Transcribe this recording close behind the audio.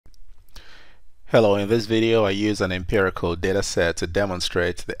Hello, in this video I use an empirical data set to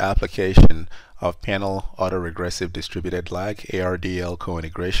demonstrate the application of Panel Autoregressive Distributed Lag ARDL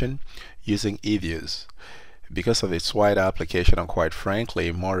co-integration using EViews. Because of its wide application and quite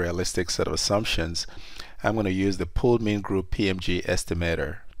frankly more realistic set of assumptions, I'm going to use the pooled mean group PMG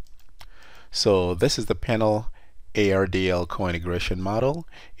estimator. So this is the Panel ARDL co-integration model.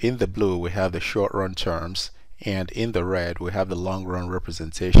 In the blue we have the short run terms, and in the red we have the long run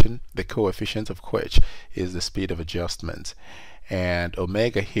representation, the coefficient of which is the speed of adjustment, and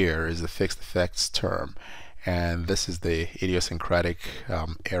omega here is the fixed effects term, and this is the idiosyncratic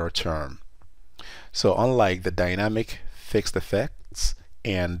error term. So unlike the dynamic fixed effects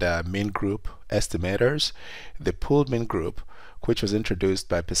and mean group estimators, the pooled mean group, which was introduced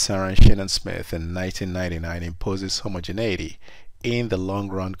by Pissarro, Shin and Smith in 1999, imposes homogeneity in the long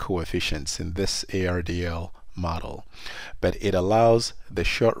run coefficients in this ARDL model, but it allows the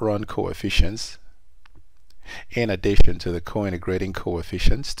short run coefficients in addition to the co-integrating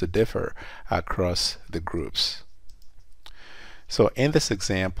coefficients to differ across the groups. So in this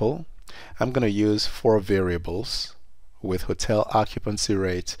example I'm going to use 4 variables with hotel occupancy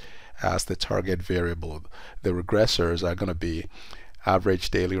rate as the target variable. The regressors are going to be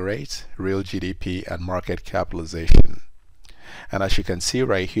average daily rate, real GDP, and market capitalization. And as you can see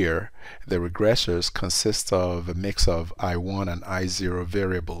right here, the regressors consist of a mix of I1 and I0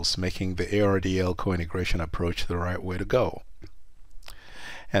 variables, making the ARDL co-integration approach the right way to go.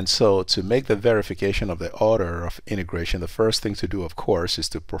 And so to make the verification of the order of integration, the first thing to do, of course, is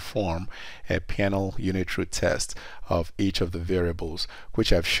to perform a panel unit root test of each of the variables,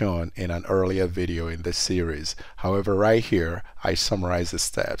 which I've shown in an earlier video in this series. However, right here I summarize the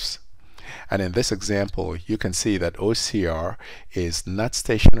steps. And in this example you can see that OCR is not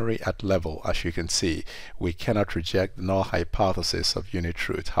stationary at level. As you can see, we cannot reject the null hypothesis of unit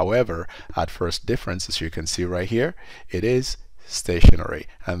root. However, at first difference, as you can see right here, it is stationary,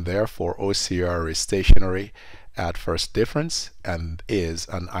 and therefore OCR is stationary at first difference and is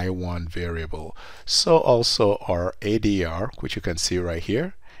an I1 variable. So also our ADR, which you can see right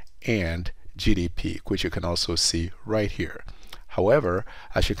here, and GDP, which you can also see right here. However,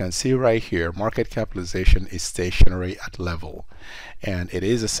 as you can see right here, market capitalization is stationary at level, and it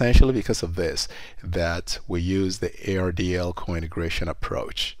is essentially because of this that we use the ARDL co-integration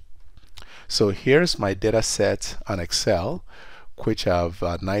approach. So here's my data set on Excel, which I've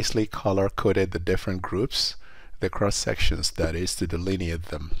nicely color coded the different groups, the cross sections, that is, to delineate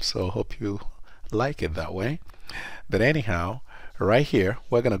them. So hope you like it that way. But anyhow, right here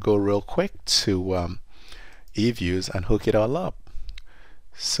we're gonna go real quick to EViews and hook it all up.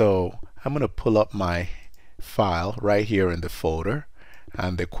 So I'm going to pull up my file right here in the folder,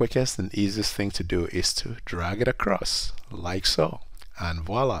 and the quickest and easiest thing to do is to drag it across like so, and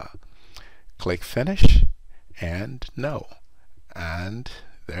voila, click finish and no, and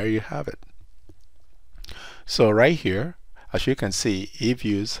there you have it. So right here, as you can see,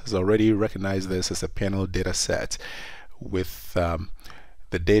 EViews has already recognized this as a panel data set with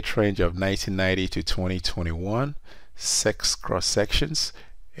the date range of 1990 to 2021, 6 cross sections,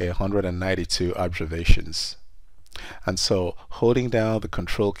 192 observations. And so holding down the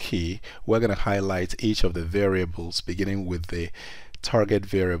control key, we're going to highlight each of the variables, beginning with the target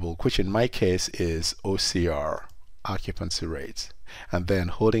variable, which in my case is OCR, occupancy rate. And then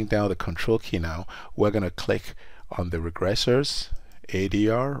holding down the control key now, we're going to click on the regressors,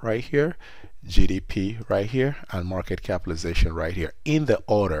 ADR right here, GDP right here, and market capitalization right here, in the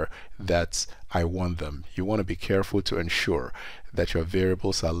order that I want them. You want to be careful to ensure that your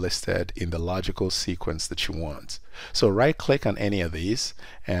variables are listed in the logical sequence that you want. So right click on any of these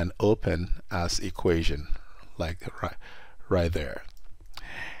and open as equation, like right there.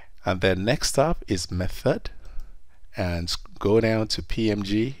 And then next up is method, and go down to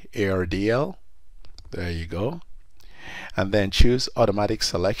PMG ARDL. There you go. And then choose automatic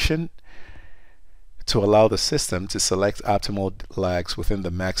selection to allow the system to select optimal lags within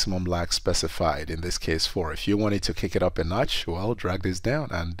the maximum lag specified, in this case 4. If you wanted to kick it up a notch, well, drag this down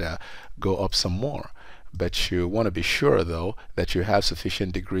and go up some more. But you want to be sure though that you have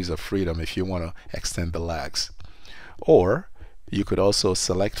sufficient degrees of freedom if you want to extend the lags. Or you could also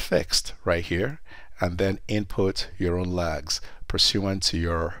select fixed right here and then input your own lags pursuant to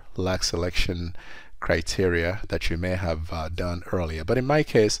your lag selection criteria that you may have done earlier. But in my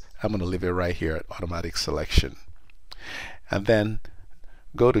case, I'm going to leave it right here at automatic selection. And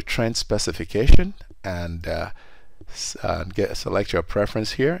go to trend specification and select your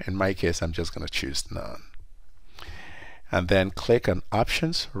preference here. In my case, I'm just going to choose none. And then click on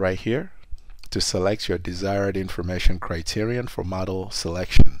options right here to select your desired information criterion for model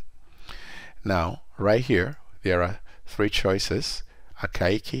selection. Now, right here, there are three choices: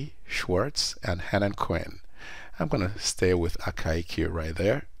 Akaike, Schwartz, and Hanan-Quinn. I'm going to stay with Akaike right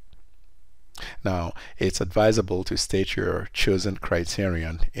there. Now, it's advisable to state your chosen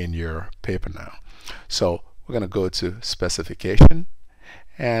criterion in your paper now. So we're going to go to specification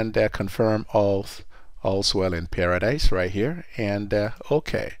and confirm all's well in paradise right here, and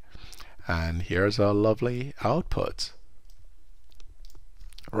OK. And here's our lovely output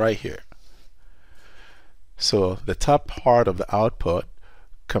right here. So the top part of the output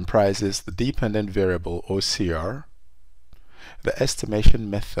comprises the dependent variable OCR, the estimation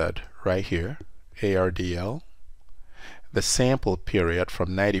method right here, ARDL, the sample period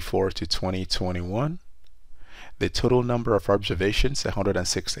from 94 to 2021, the total number of observations,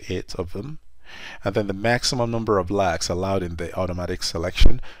 168 of them, and then the maximum number of lags allowed in the automatic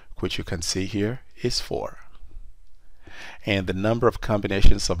selection, which you can see here, is 4. And the number of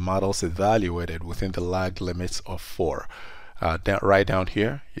combinations of models evaluated within the lag limits of 4. Right down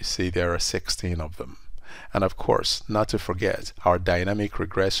here, you see there are 16 of them. And of course, not to forget, our dynamic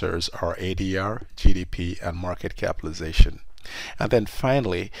regressors are ADR, GDP, and market capitalization. And then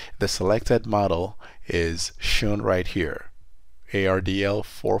finally, the selected model is shown right here, ARDL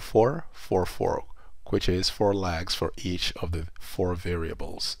 4444, which is 4 lags for each of the 4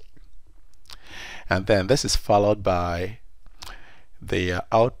 variables. And then this is followed by the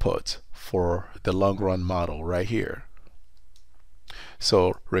output for the long-run model right here.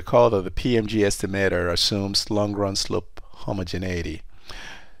 So recall that the PMG estimator assumes long-run slope homogeneity.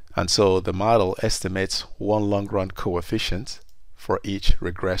 And so the model estimates one long-run coefficient for each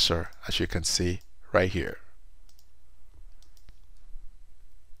regressor, as you can see right here.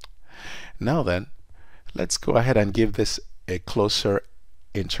 Now then, let's go ahead and give this a closer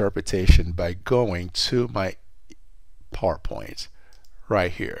interpretation by going to my PowerPoint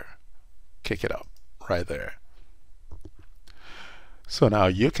right here. Kick it up right there. So now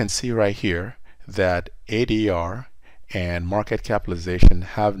you can see right here that ADR and market capitalization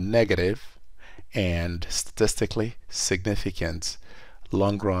have negative and statistically significant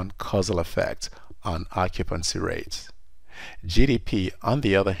long-run causal effect on occupancy rates. GDP, on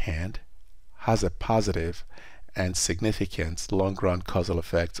the other hand, has a positive and significant long-run causal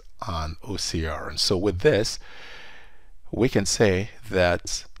effect on OCR. And so with this, we can say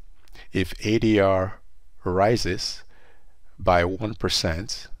that if ADR rises by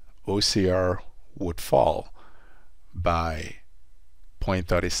 1%, OCR would fall by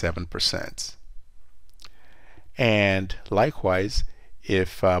 0.37%. And likewise,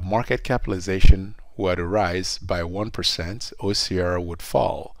 if market capitalization were to rise by 1%, OCR would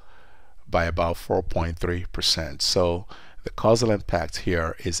fall by about 4.3%. So the causal impact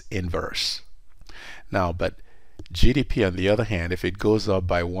here is inverse. Now, but GDP, on the other hand, if it goes up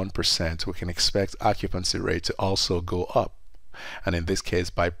by 1%, we can expect occupancy rate to also go up, and in this case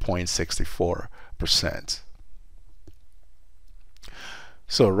by 0.64%.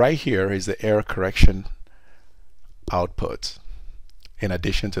 So right here is the error correction output in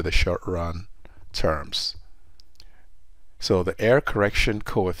addition to the short run terms. So the error correction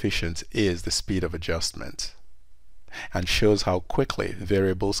coefficient is the speed of adjustment and shows how quickly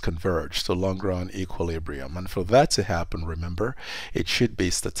variables converge to long-run equilibrium. And for that to happen, remember, it should be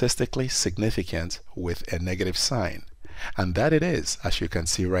statistically significant with a negative sign. And that it is, as you can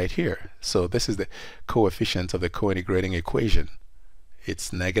see right here. So this is the coefficient of the co-integrating equation.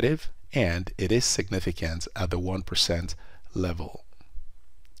 It's negative and it is significant at the 1% level.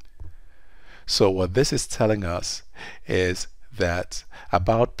 So what this is telling us is that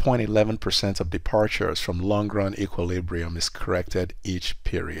about 0.11% of departures from long-run equilibrium is corrected each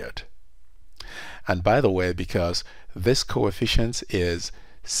period. And by the way, because this coefficient is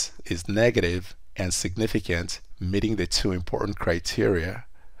negative and significant, meeting the two important criteria,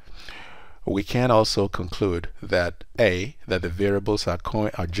 we can also conclude that A, that the variables are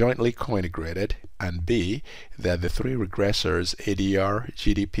jointly co-integrated, and B, that the three regressors, ADR,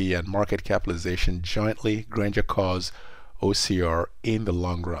 GDP, and market capitalization jointly Granger cause OCR in the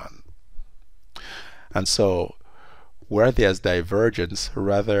long run. And so where there's divergence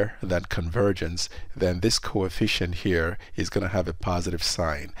rather than convergence, then this coefficient here is going to have a positive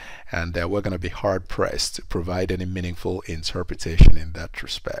sign, and we're going to be hard pressed to provide any meaningful interpretation in that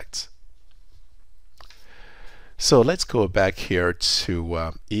respect. So let's go back here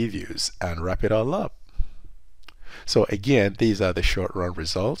to EViews and wrap it all up. So again, these are the short run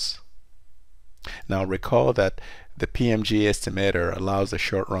results. Now recall that the PMG estimator allows the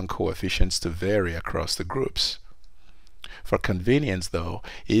short run coefficients to vary across the groups. For convenience though,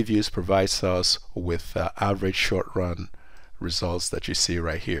 EViews provides us with average short run results that you see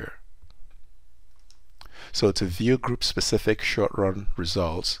right here. So to view group specific short run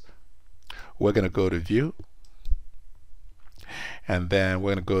results, we're going to go to view, and then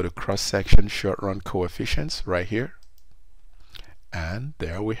we're going to go to cross section short run coefficients right here, and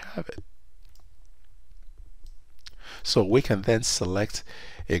there we have it. So we can then select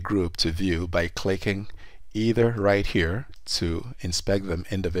a group to view by clicking either right here to inspect them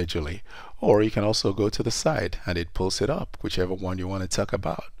individually, or you can also go to the side and it pulls it up, whichever one you want to talk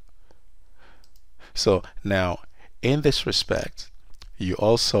about. So now in this respect, you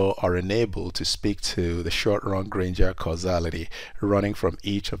also are enabled to speak to the short-run Granger causality running from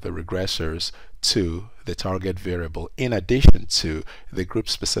each of the regressors to the target variable, in addition to the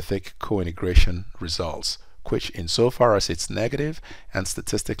group-specific co-integration results, which insofar as it's negative and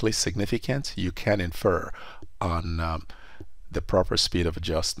statistically significant, you can infer on the proper speed of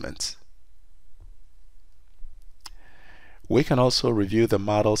adjustment. We can also review the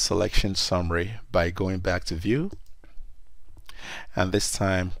model selection summary by going back to view, and this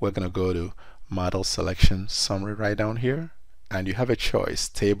time we're going to go to model selection summary right down here, and you have a choice,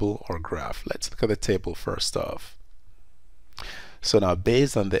 table or graph. Let's look at the table first off. So now,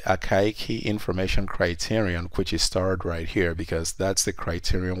 based on the archaic key information criterion, which is starred right here because that's the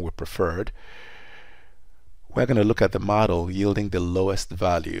criterion we preferred, we're going to look at the model yielding the lowest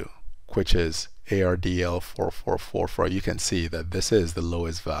value, which is ARDL 4444. You can see that this is the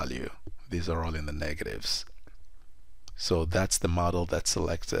lowest value. These are all in the negatives. So that's the model that's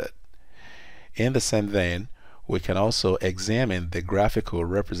selected. In the same vein, we can also examine the graphical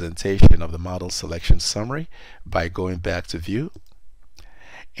representation of the model selection summary by going back to view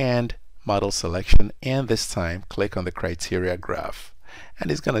and model selection, and this time click on the criteria graph,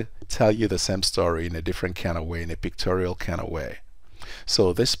 and it's going to tell you the same story in a different kind of way, in a pictorial kind of way.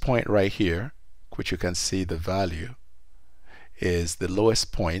 So this point right here, which you can see the value, is the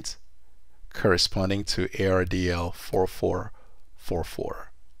lowest point corresponding to ARDL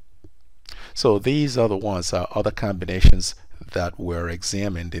 4444. So these are the ones, other combinations that were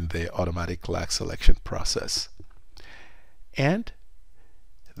examined in the automatic lag selection process. And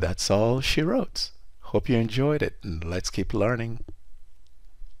that's all she wrote. Hope you enjoyed it, and let's keep learning.